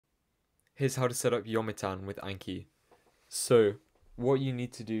Here's how to set up Yomitan with Anki. So, what you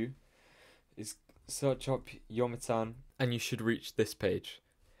need to do is search up Yomitan and you should reach this page.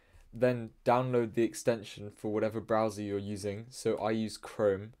 Then download the extension for whatever browser you're using. So I use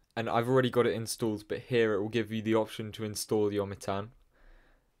Chrome and I've already got it installed, but here it will give you the option to install Yomitan.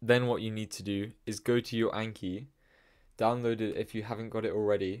 Then what you need to do is go to your Anki, download it if you haven't got it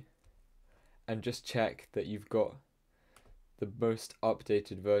already, and just check that you've got the most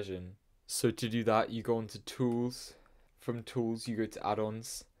updated version. So to do that, you go onto Tools. From Tools, you go to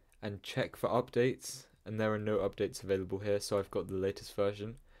Add-ons and check for updates. And there are no updates available here, so I've got the latest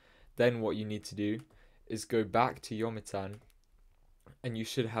version. Then what you need to do is go back to Yomitan, and you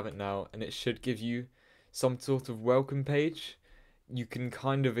should have it now, and it should give you some sort of welcome page. You can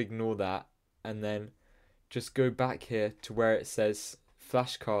kind of ignore that, and then just go back here to where it says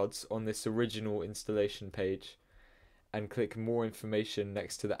flashcards on this original installation page, and click more information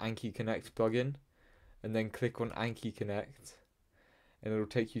next to the Anki Connect plugin, and then click on Anki Connect, and it'll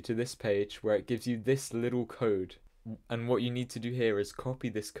take you to this page where it gives you this little code. And what you need to do here is copy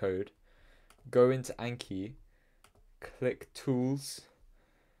this code, go into Anki, click Tools,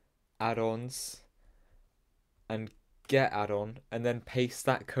 Add-ons, and Get Add-on, and then paste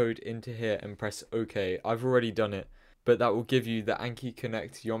that code into here and press OK. I've already done it, but that will give you the Anki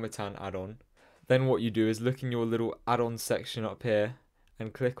Connect Yomitan add-on. Then what you do is look in your little add-on section up here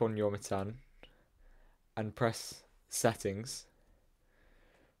and click on Yomitan and press Settings.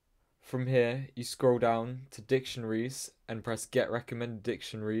 From here, you scroll down to Dictionaries and press Get Recommended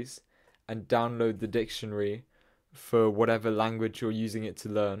Dictionaries and download the dictionary for whatever language you're using it to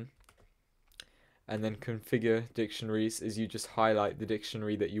learn. And then Configure Dictionaries is you just highlight the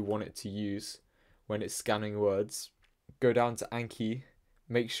dictionary that you want it to use when it's scanning words. Go down to Anki,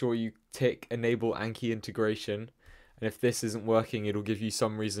 make sure you tick Enable Anki Integration, and if this isn't working, it'll give you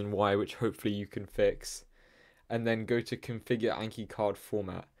some reason why, which hopefully you can fix. And then go to Configure Anki Card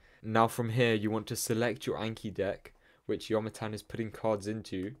Format. Now from here, you want to select your Anki deck, which Yomitan is putting cards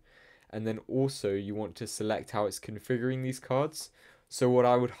into, and then also you want to select how it's configuring these cards. So what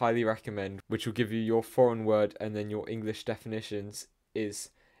I would highly recommend, which will give you your foreign word and then your English definitions,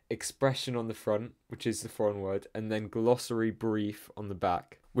 is expression on the front, which is the foreign word, and then glossary brief on the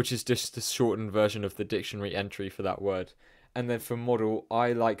back, which is just a shortened version of the dictionary entry for that word. And then for model,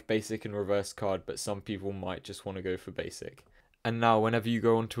 I like basic and reverse card, but some people might just want to go for basic. And now whenever you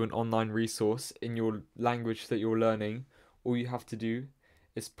go onto an online resource in your language that you're learning, all you have to do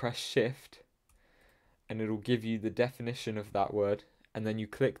is press Shift and it'll give you the definition of that word, and then you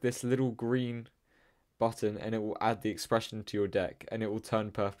click this little green button and it will add the expression to your deck and it will turn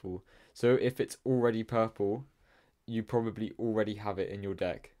purple. So if it's already purple, you probably already have it in your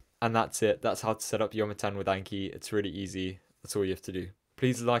deck. And that's it. That's how to set up Yomitan with Anki. It's really easy. That's all you have to do.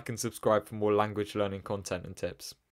 Please like and subscribe for more language learning content and tips.